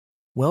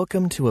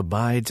Welcome to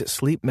Abide's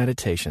Sleep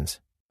Meditations.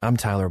 I'm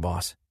Tyler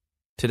Boss.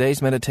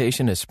 Today's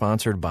meditation is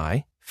sponsored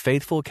by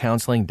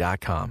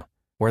FaithfulCounseling.com,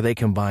 where they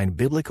combine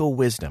biblical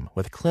wisdom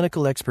with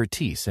clinical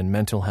expertise in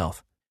mental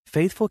health.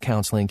 Faithful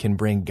Counseling can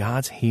bring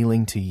God's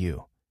healing to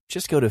you.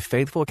 Just go to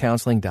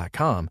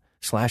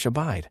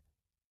FaithfulCounseling.com/abide.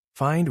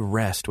 Find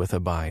rest with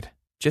Abide.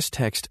 Just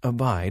text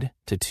ABIDE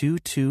to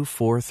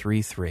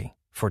 22433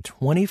 for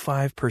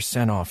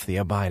 25% off the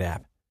Abide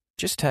app.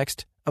 Just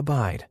text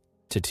ABIDE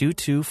to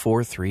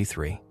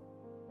 22433.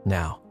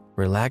 Now,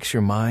 relax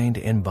your mind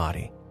and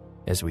body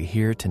as we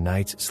hear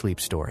tonight's sleep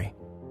story.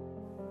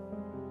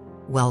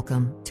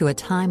 Welcome to a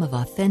time of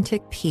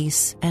authentic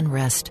peace and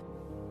rest.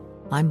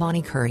 I'm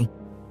Bonnie Curry.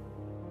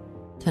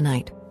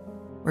 Tonight,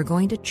 we're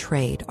going to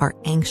trade our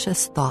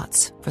anxious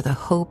thoughts for the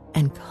hope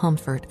and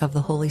comfort of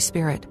the Holy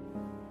Spirit.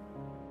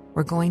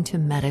 We're going to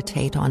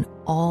meditate on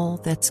all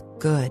that's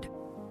good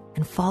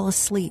and fall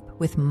asleep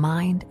with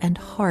mind and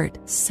heart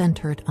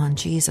centered on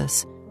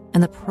Jesus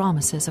and the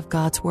promises of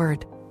God's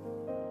Word.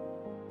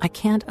 I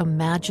can't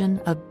imagine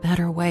a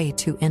better way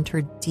to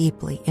enter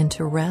deeply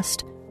into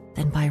rest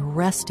than by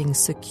resting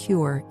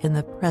secure in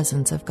the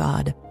presence of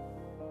God.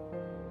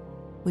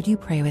 Would you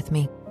pray with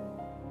me?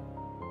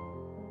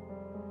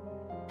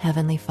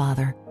 Heavenly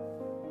Father,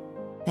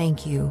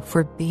 thank you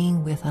for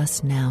being with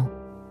us now,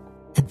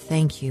 and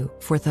thank you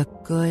for the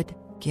good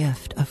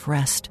gift of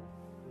rest.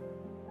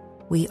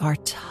 We are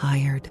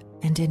tired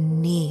and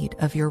in need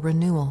of your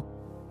renewal.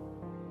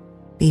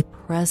 Be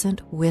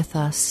present with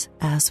us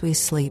as we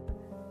sleep,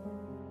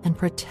 and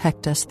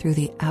protect us through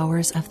the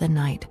hours of the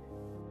night,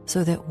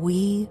 so that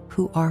we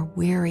who are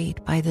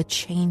wearied by the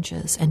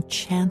changes and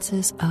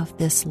chances of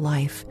this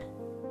life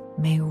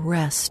may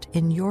rest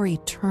in your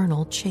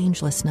eternal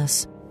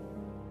changelessness.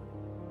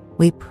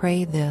 We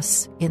pray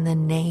this in the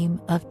name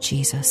of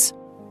Jesus.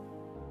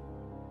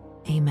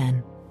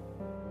 Amen.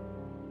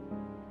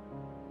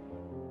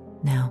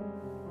 Now,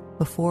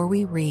 before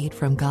we read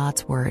from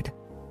God's Word,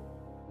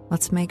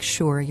 let's make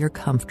sure you're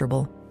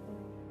comfortable.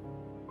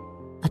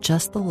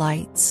 Adjust the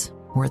lights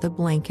or the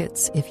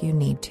blankets if you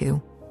need to.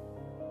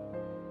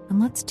 And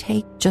let's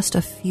take just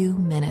a few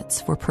minutes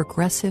for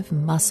progressive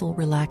muscle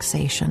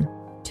relaxation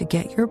to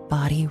get your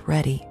body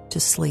ready to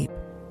sleep.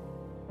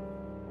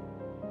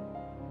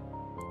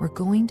 We're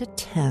going to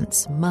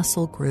tense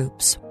muscle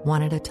groups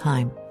one at a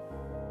time,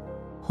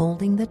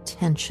 holding the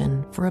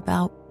tension for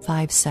about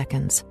 5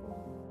 seconds,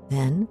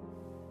 then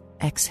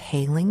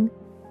exhaling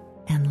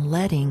and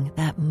letting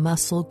that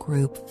muscle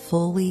group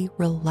fully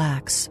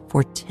relax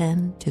for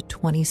 10 to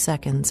 20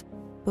 seconds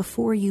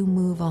before you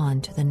move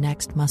on to the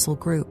next muscle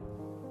group.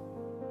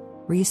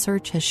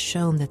 Research has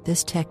shown that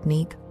this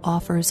technique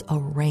offers a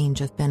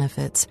range of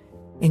benefits,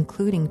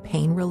 including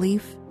pain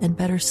relief and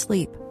better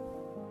sleep.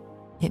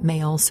 It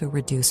may also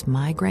reduce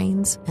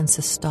migraines and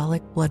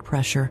systolic blood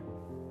pressure.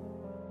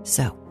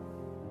 So,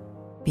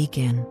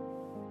 begin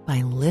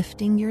by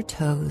lifting your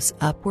toes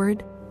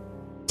upward,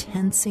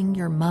 tensing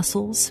your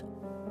muscles.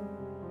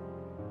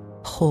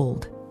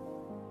 Hold.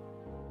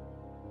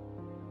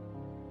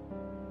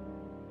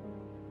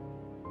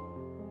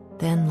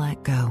 Then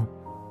let go.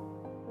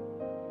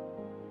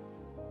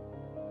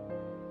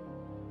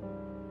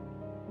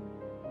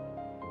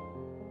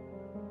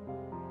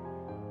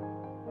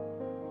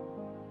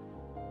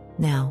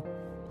 Now,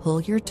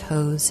 pull your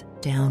toes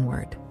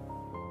downward.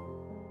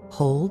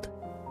 Hold.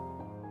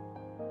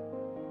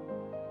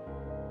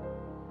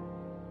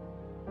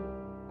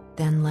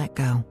 Then let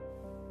go.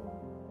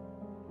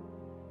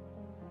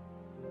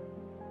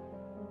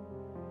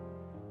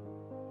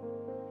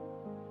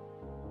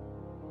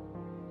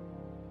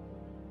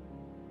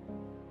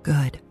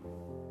 Good.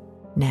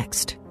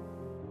 Next,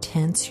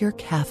 tense your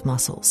calf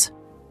muscles.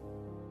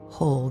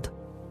 Hold.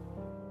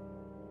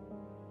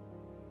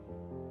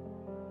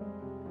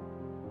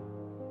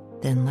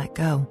 Then let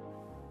go.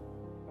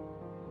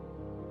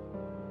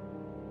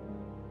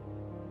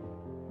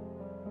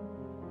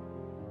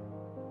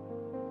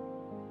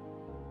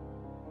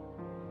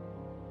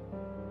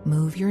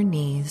 Move your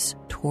knees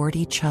toward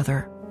each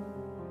other.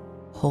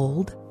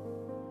 Hold.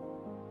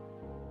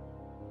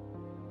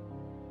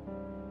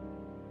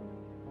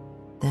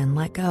 Then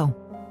let go.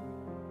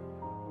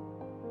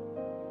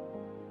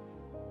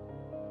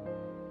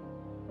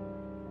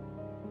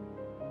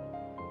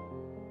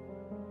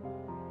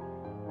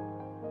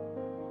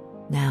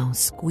 Now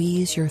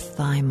squeeze your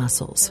thigh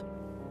muscles.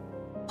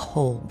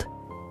 Hold.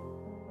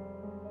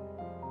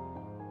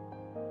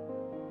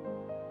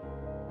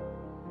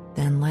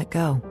 Then let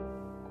go.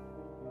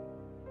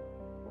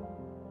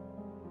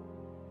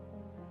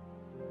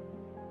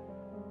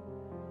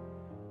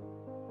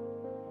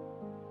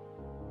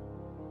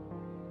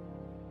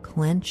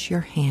 Clench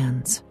your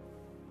hands.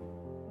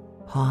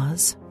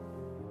 Pause.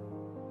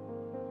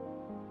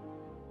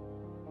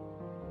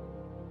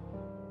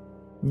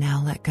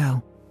 Now let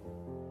go.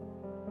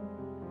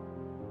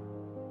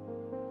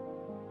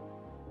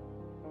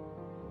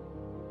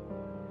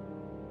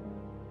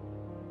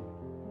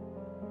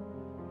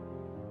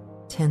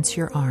 Tense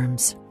your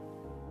arms.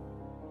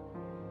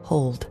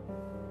 Hold.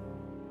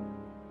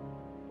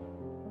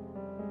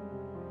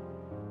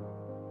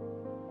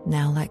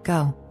 Now let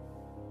go.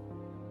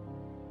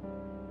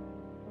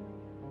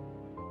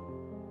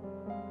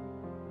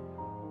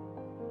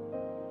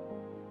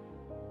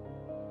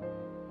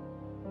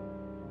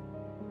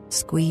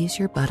 Squeeze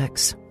your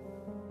buttocks.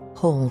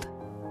 Hold.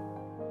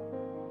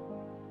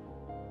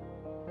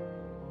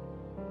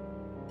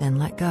 Then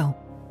let go.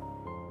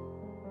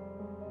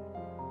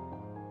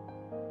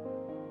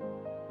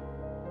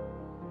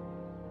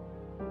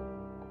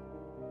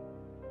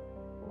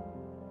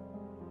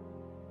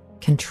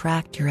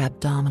 Contract your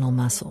abdominal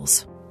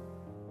muscles.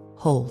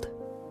 Hold.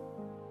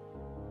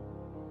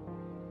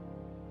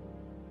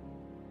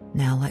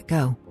 Now let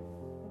go.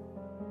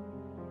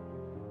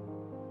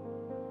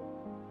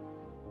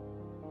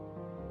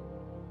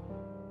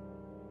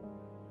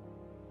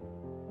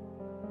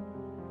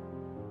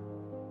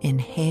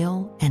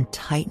 Inhale and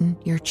tighten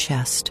your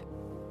chest.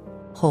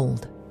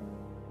 Hold.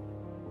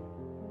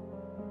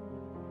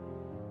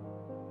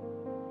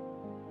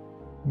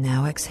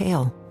 Now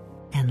exhale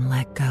and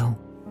let go.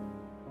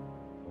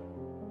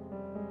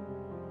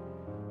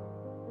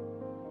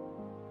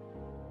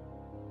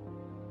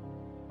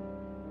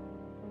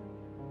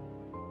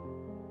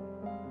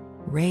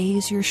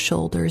 Raise your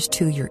shoulders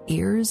to your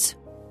ears.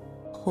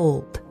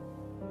 Hold.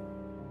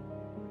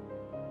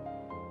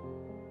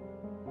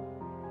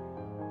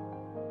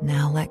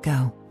 Now let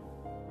go.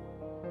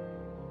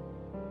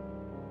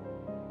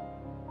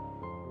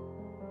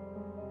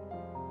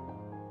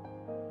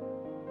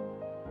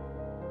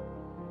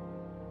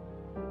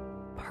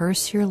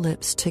 Purse your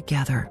lips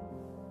together.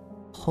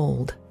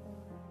 Hold.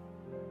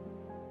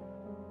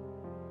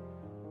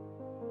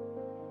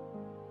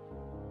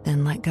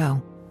 Then let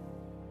go.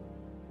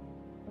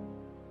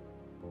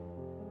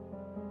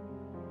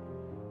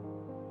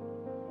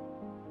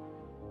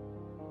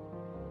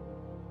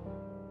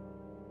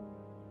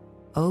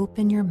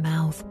 Open your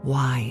mouth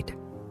wide.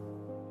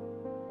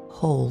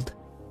 Hold.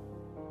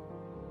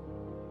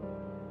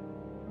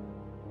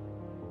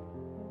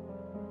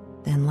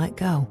 Then let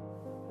go.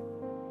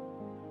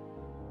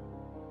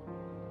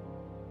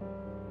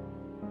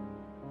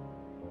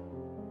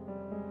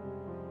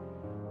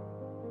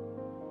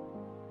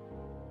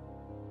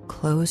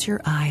 Close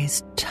your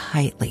eyes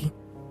tightly.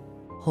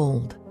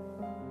 Hold.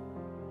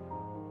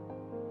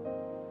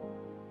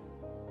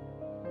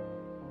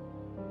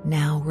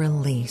 Now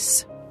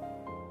release.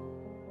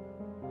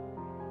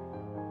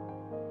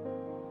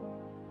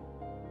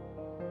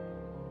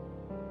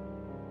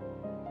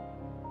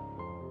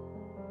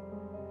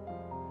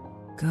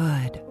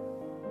 Good.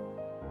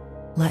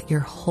 Let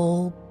your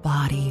whole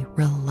body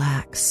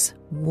relax,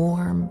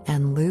 warm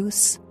and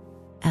loose,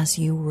 as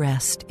you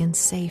rest in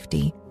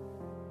safety.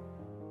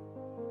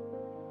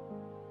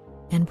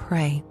 And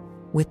pray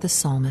with the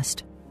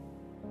psalmist.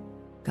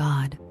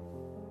 God,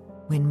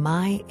 when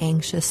my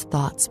anxious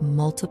thoughts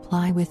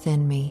multiply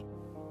within me,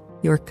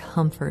 your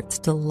comforts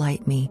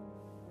delight me.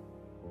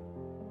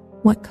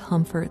 What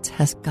comforts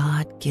has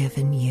God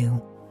given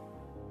you?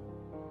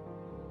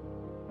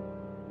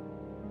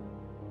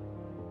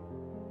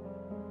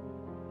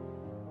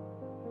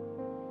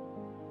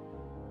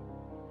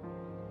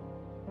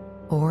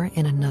 Or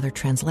in another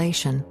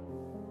translation,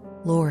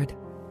 Lord,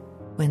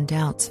 when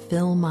doubts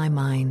fill my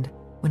mind,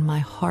 when my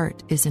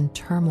heart is in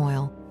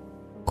turmoil,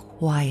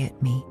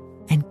 quiet me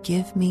and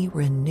give me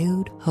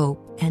renewed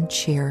hope and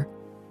cheer.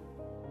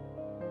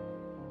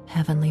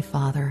 Heavenly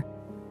Father,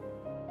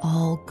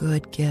 all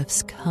good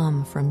gifts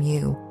come from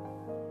you,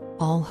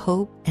 all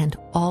hope and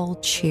all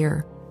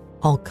cheer,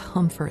 all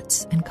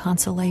comforts and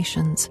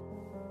consolations.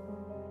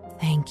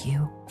 Thank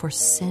you for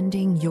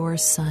sending your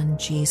Son,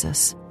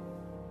 Jesus.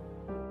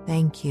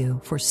 Thank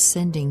you for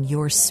sending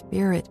your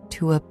Spirit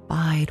to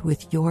abide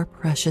with your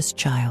precious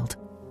child.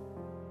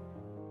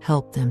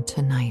 Help them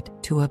tonight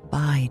to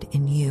abide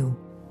in you,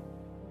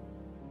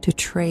 to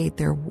trade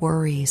their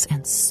worries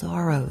and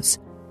sorrows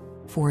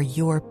for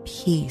your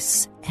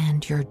peace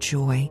and your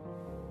joy.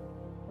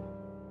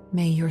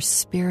 May your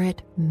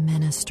Spirit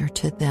minister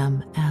to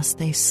them as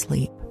they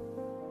sleep.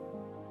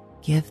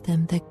 Give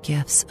them the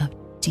gifts of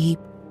deep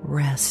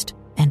rest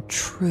and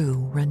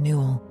true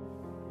renewal.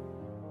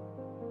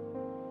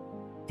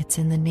 It's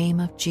in the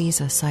name of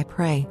Jesus I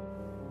pray.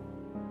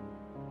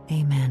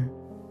 Amen.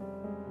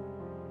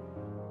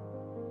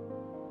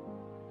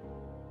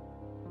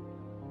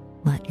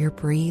 Let your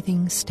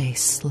breathing stay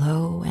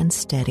slow and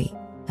steady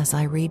as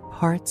I read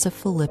parts of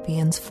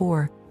Philippians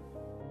 4,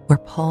 where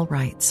Paul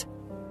writes,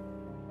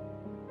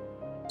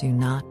 "Do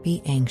not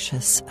be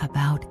anxious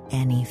about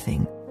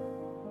anything,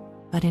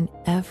 but in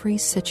every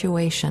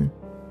situation,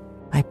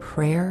 by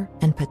prayer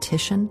and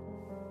petition,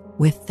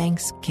 with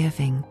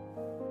thanksgiving,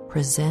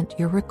 present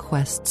your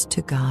requests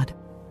to God,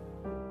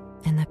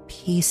 and the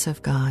peace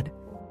of God,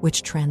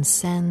 which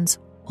transcends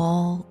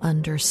all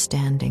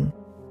understanding,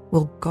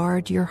 will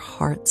guard your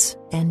hearts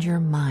and your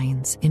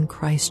minds in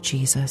Christ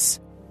Jesus."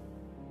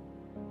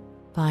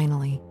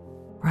 Finally,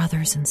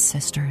 brothers and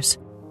sisters,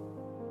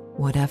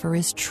 whatever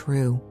is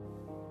true,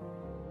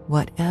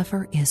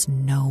 whatever is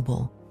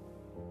noble,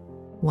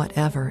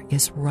 whatever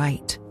is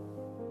right,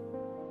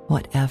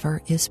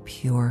 whatever is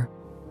pure,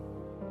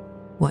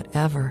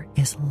 whatever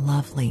is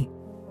lovely,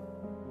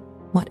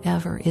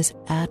 whatever is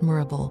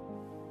admirable,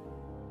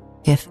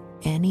 if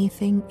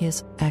anything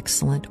is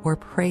excellent or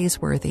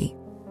praiseworthy,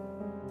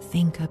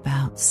 think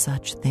about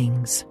such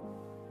things.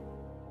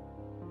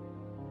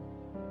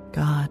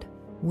 God,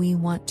 we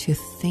want to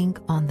think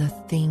on the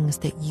things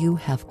that you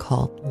have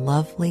called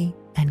lovely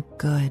and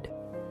good.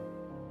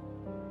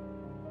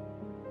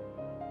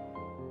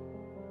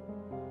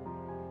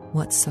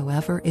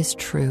 Whatsoever is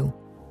true,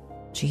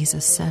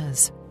 Jesus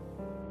says,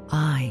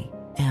 I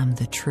am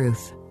the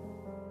truth.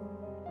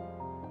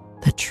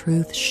 The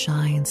truth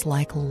shines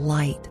like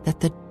light that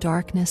the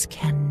darkness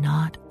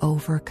cannot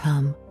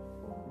overcome,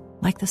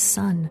 like the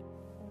sun,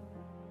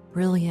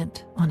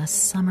 brilliant on a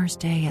summer's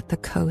day at the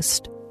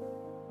coast.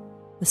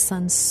 The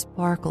sun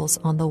sparkles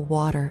on the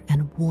water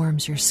and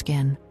warms your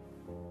skin.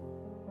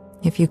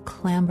 If you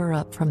clamber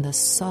up from the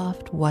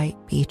soft white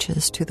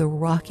beaches to the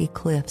rocky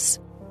cliffs,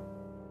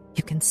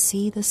 you can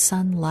see the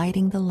sun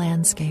lighting the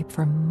landscape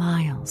for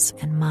miles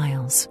and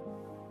miles.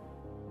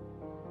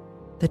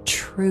 The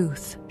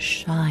truth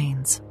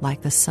shines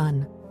like the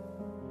sun,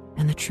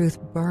 and the truth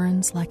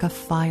burns like a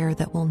fire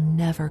that will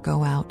never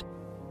go out,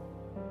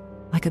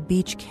 like a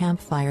beach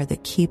campfire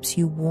that keeps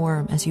you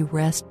warm as you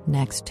rest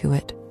next to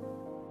it,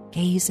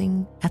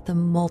 gazing at the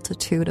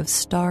multitude of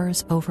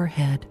stars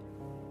overhead.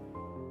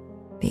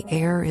 The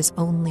air is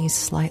only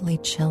slightly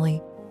chilly,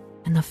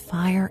 and the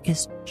fire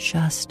is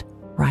just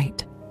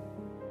right.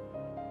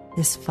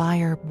 This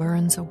fire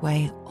burns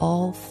away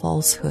all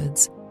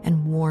falsehoods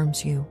and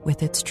warms you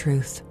with its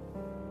truth.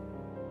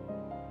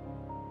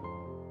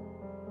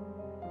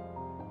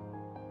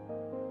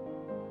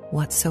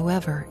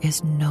 Whatsoever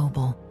is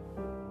noble.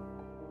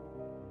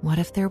 What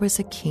if there was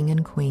a king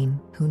and queen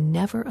who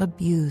never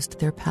abused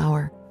their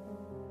power?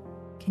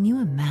 Can you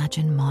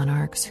imagine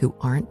monarchs who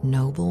aren't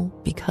noble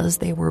because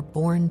they were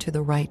born to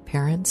the right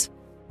parents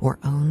or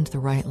owned the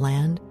right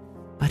land,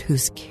 but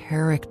whose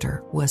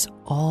character was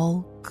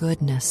all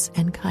goodness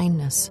and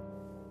kindness?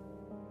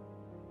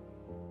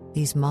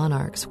 These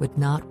monarchs would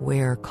not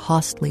wear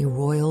costly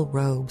royal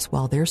robes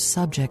while their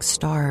subjects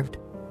starved.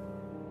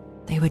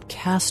 They would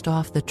cast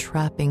off the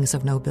trappings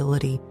of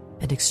nobility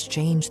and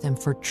exchange them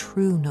for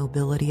true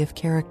nobility of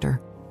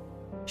character,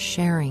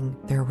 sharing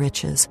their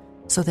riches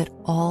so that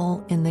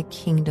all in the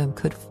kingdom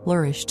could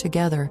flourish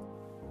together.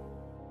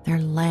 Their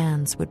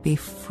lands would be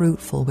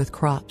fruitful with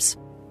crops.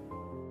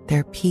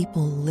 Their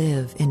people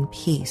live in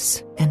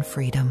peace and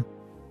freedom.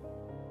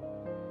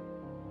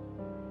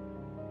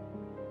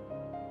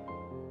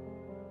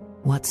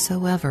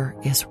 Whatsoever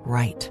is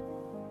right.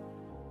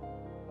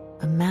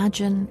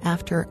 Imagine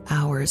after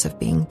hours of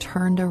being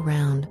turned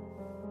around,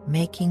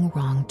 making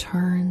wrong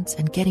turns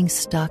and getting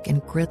stuck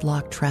in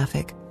gridlock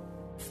traffic,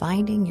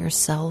 finding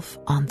yourself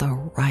on the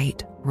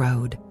right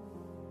road.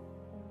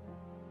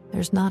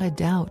 There's not a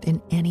doubt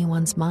in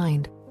anyone's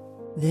mind.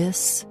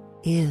 This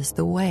is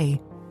the way,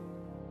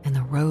 and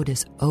the road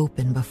is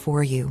open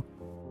before you.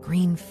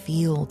 Green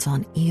fields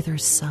on either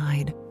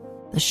side,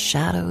 the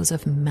shadows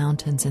of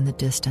mountains in the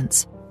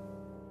distance.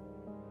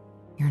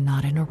 You're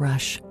not in a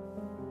rush.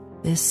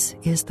 This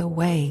is the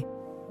way.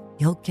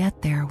 You'll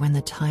get there when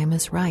the time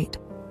is right.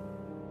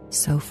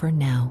 So for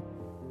now,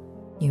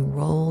 you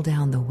roll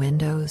down the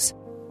windows,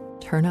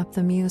 turn up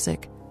the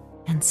music,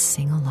 and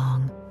sing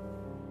along.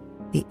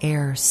 The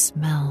air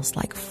smells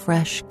like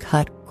fresh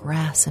cut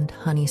grass and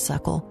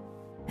honeysuckle,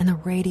 and the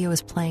radio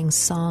is playing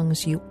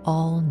songs you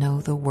all know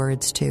the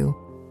words to.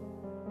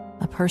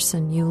 A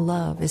person you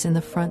love is in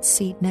the front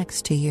seat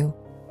next to you.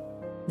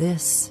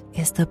 This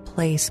is the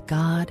place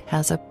God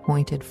has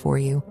appointed for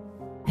you,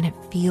 and it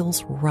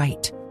feels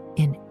right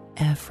in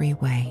every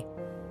way.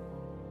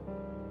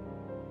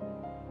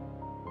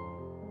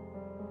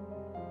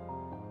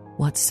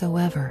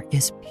 Whatsoever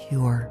is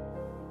pure.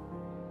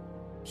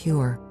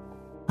 Pure,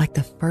 like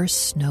the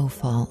first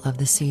snowfall of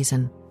the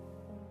season.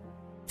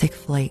 Thick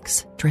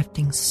flakes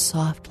drifting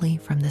softly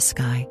from the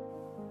sky,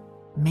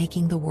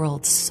 making the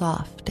world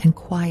soft and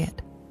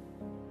quiet.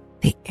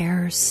 The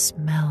air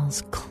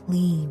smells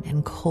clean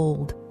and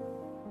cold,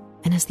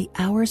 and as the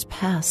hours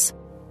pass,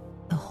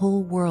 the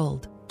whole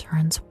world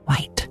turns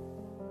white.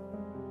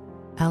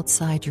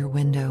 Outside your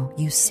window,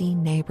 you see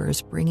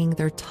neighbors bringing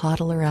their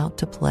toddler out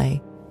to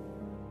play.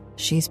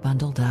 She's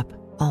bundled up,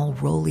 all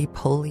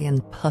roly-poly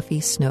in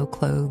puffy snow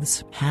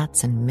clothes,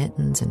 hats and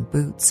mittens and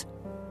boots.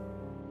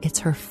 It's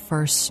her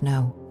first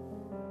snow.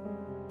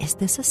 "Is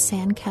this a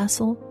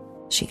sandcastle?"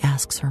 she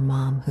asks her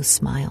mom, who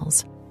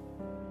smiles.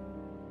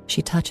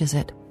 She touches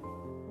it,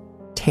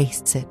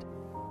 tastes it,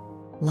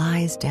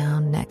 lies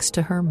down next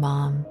to her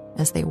mom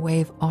as they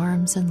wave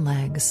arms and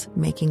legs,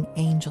 making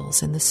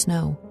angels in the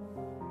snow.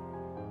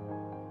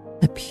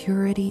 The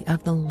purity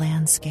of the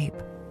landscape,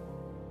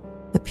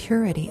 the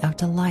purity of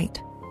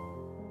delight.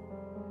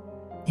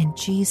 In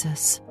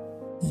Jesus,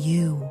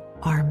 you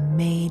are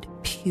made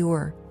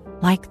pure,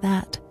 like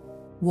that,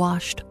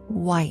 washed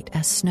white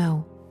as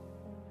snow.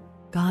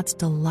 God's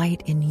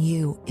delight in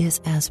you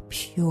is as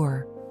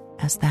pure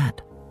as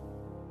that.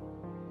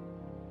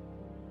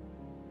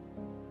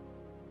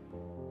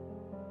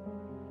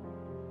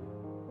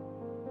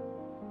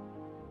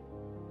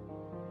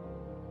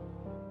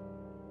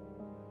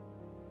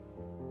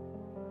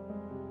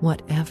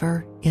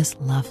 whatever is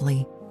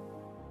lovely.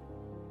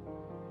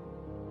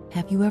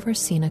 Have you ever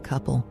seen a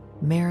couple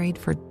married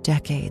for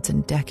decades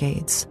and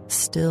decades,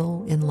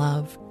 still in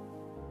love?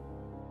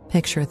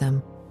 Picture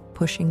them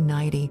pushing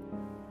 90.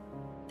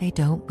 They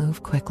don't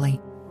move quickly.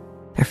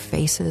 Their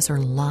faces are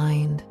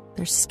lined,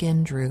 their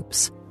skin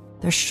droops,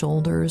 their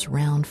shoulders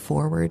round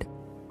forward,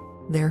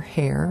 their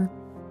hair,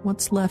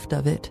 what's left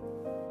of it,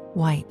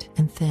 white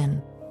and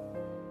thin.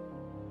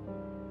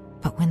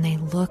 But when they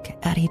look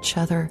at each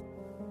other,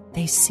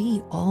 they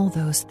see all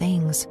those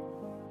things,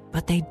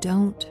 but they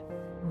don't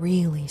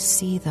really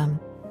see them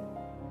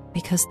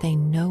because they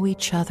know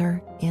each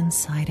other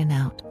inside and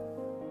out.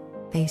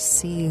 They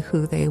see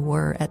who they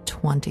were at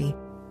 20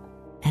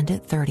 and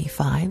at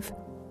 35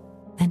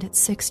 and at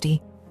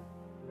 60.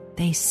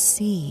 They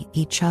see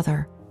each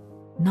other,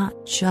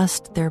 not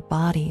just their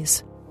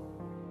bodies,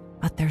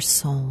 but their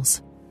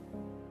souls.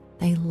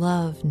 They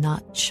love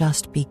not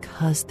just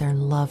because they're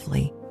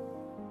lovely,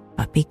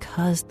 but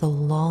because the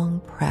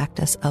long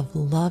practice of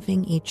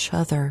loving each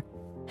other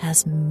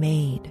has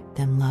made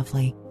them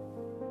lovely.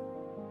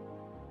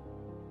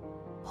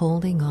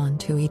 Holding on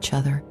to each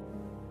other,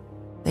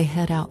 they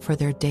head out for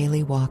their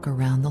daily walk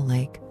around the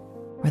lake,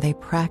 where they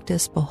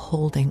practice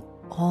beholding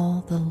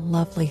all the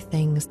lovely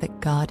things that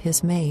God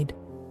has made.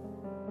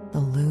 The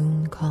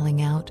loon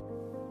calling out,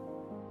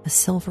 the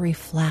silvery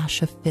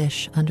flash of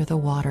fish under the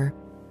water,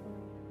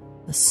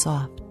 the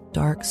soft,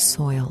 dark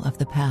soil of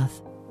the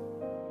path,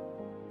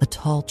 the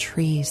tall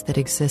trees that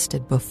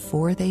existed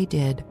before they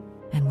did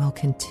and will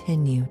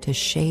continue to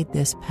shade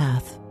this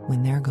path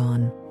when they're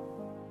gone.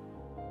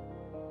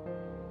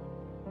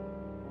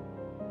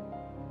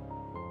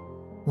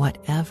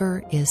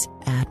 Whatever is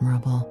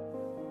admirable,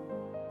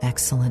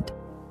 excellent,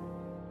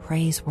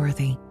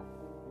 praiseworthy,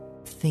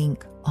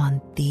 think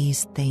on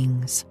these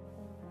things.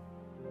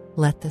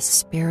 Let the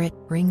Spirit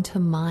bring to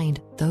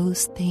mind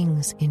those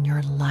things in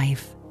your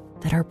life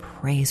that are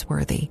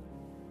praiseworthy.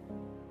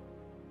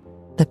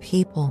 The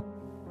people,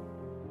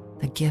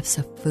 the gifts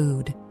of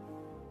food,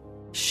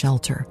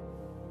 shelter,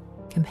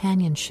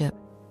 companionship,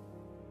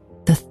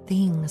 the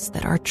things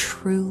that are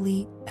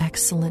truly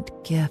excellent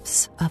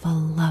gifts of a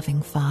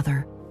loving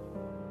Father.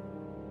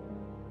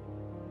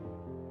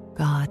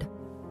 God,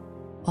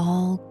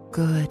 all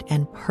good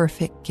and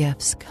perfect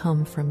gifts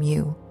come from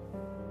you.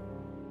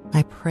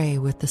 I pray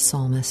with the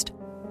psalmist.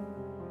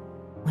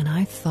 When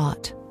I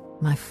thought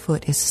my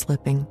foot is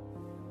slipping,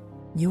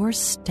 your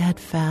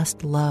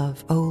steadfast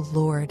love, O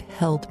Lord,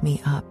 held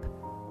me up.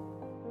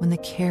 When the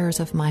cares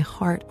of my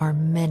heart are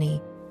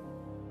many,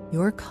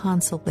 your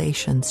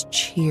consolations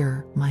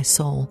cheer my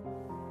soul.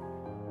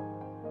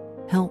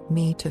 Help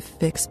me to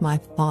fix my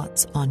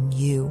thoughts on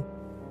you,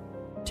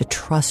 to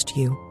trust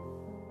you,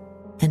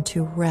 and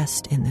to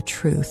rest in the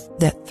truth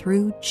that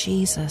through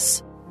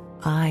Jesus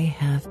I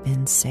have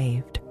been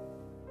saved.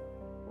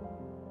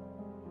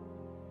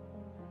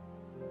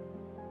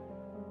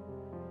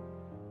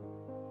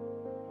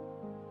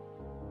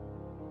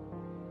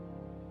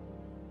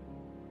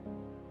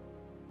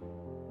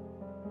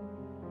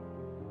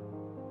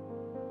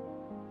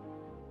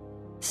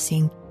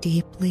 Sink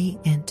deeply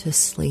into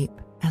sleep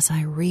as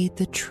I read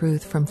the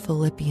truth from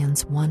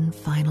Philippians one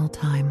final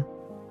time.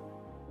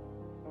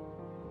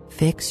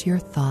 Fix your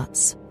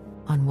thoughts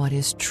on what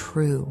is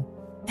true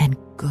and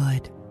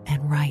good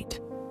and right.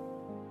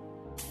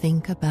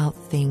 Think about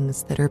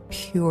things that are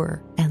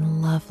pure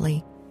and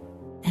lovely,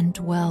 and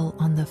dwell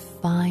on the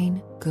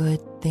fine,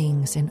 good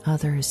things in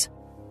others.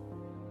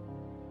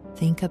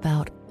 Think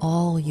about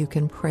all you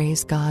can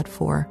praise God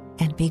for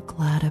and be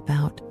glad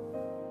about.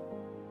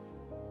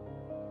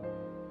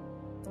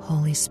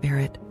 Holy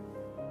Spirit,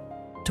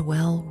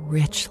 dwell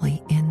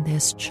richly in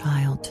this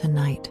child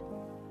tonight.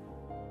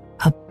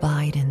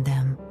 Abide in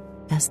them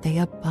as they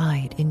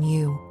abide in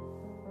you.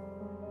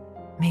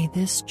 May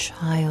this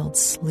child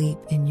sleep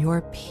in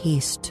your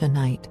peace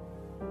tonight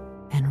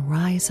and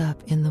rise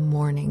up in the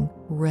morning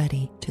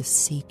ready to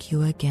seek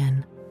you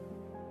again.